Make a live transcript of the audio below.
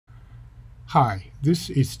Hi, this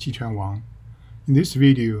is Jichuan Wang. In this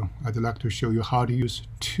video, I'd like to show you how to use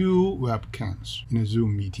two webcams in a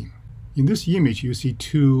Zoom meeting. In this image, you see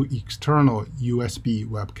two external USB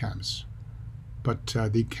webcams, but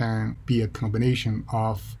they can be a combination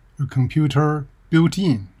of a computer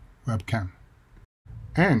built-in webcam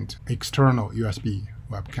and external USB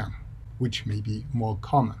webcam, which may be more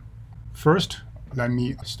common. First, let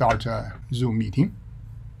me start a Zoom meeting.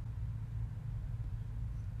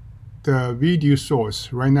 The video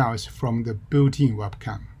source right now is from the built-in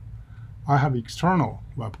webcam. I have external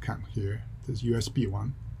webcam here, this USB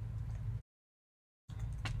one.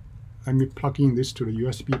 Let me plug in this to the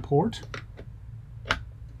USB port.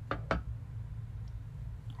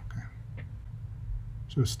 Okay.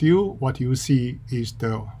 So still what you see is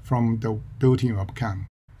from the built-in webcam.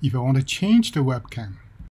 If I want to change the webcam,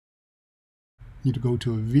 I need to go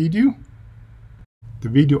to Video, the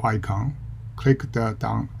video icon. Click the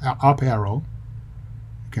up arrow.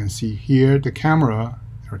 You can see here the camera,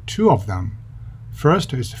 there are two of them.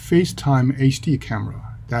 First is FaceTime HD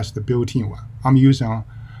camera. That's the built-in one. I'm using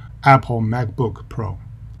Apple MacBook Pro.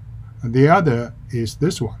 And the other is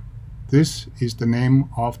this one. This is the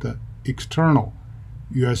name of the external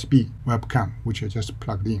USB webcam, which I just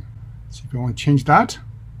plugged in. So if you want to change that,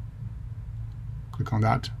 click on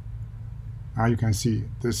that. Now you can see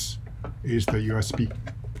this is the USB.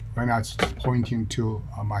 Right now it's pointing to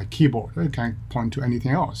my keyboard. It can't point to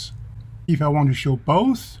anything else. If I want to show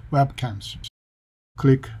both webcams,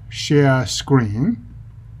 click Share Screen.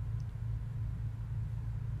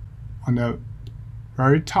 On the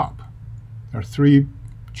very top, there are three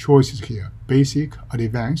choices here: Basic,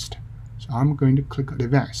 Advanced. So I'm going to click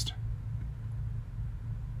Advanced.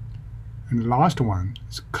 And the last one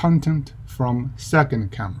is Content from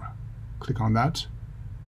Second Camera. Click on that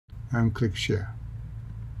and click Share.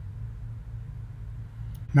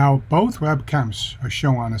 Now both webcams are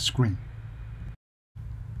shown on the screen.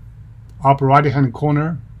 Upper right-hand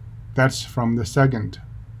corner, that's from the second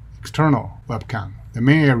external webcam. The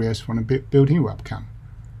main area is from the built-in webcam.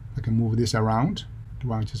 I can move this around.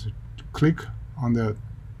 Do I just click on the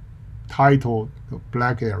title, the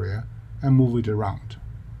black area, and move it around.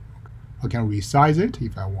 I can resize it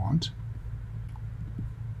if I want.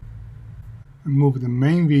 And move the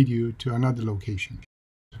main video to another location.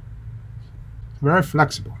 Very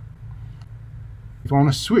flexible. If I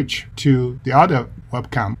want to switch to the other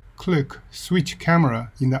webcam, click Switch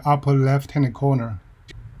Camera in the upper left-hand corner.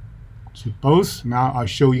 So both now are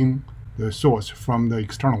showing the source from the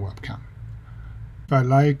external webcam. If I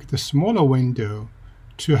like the smaller window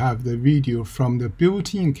to have the video from the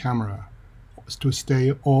built-in camera to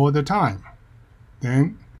stay all the time,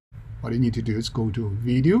 then what you need to do is go to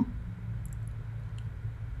Video,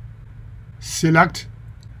 select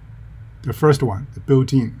the first one, the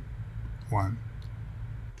built-in one.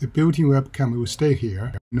 The built-in webcam will stay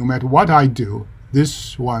here. No matter what I do,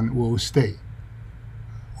 this one will stay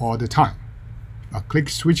all the time. I click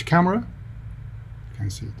Switch Camera, you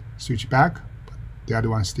can see it. Switch back, but the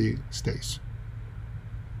other one still stays.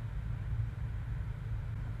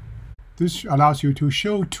 This allows you to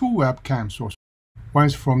show two webcam sources. One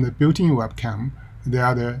is from the built-in webcam, the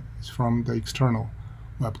other is from the external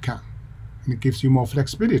webcam. And it gives you more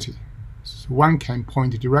flexibility. So one can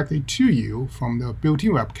point directly to you from the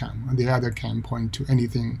built-in webcam, and the other can point to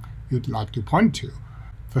anything you'd like to point to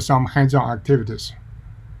for some hands-on activities.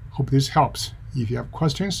 Hope this helps. If you have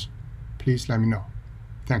questions, please let me know.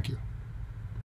 Thank you.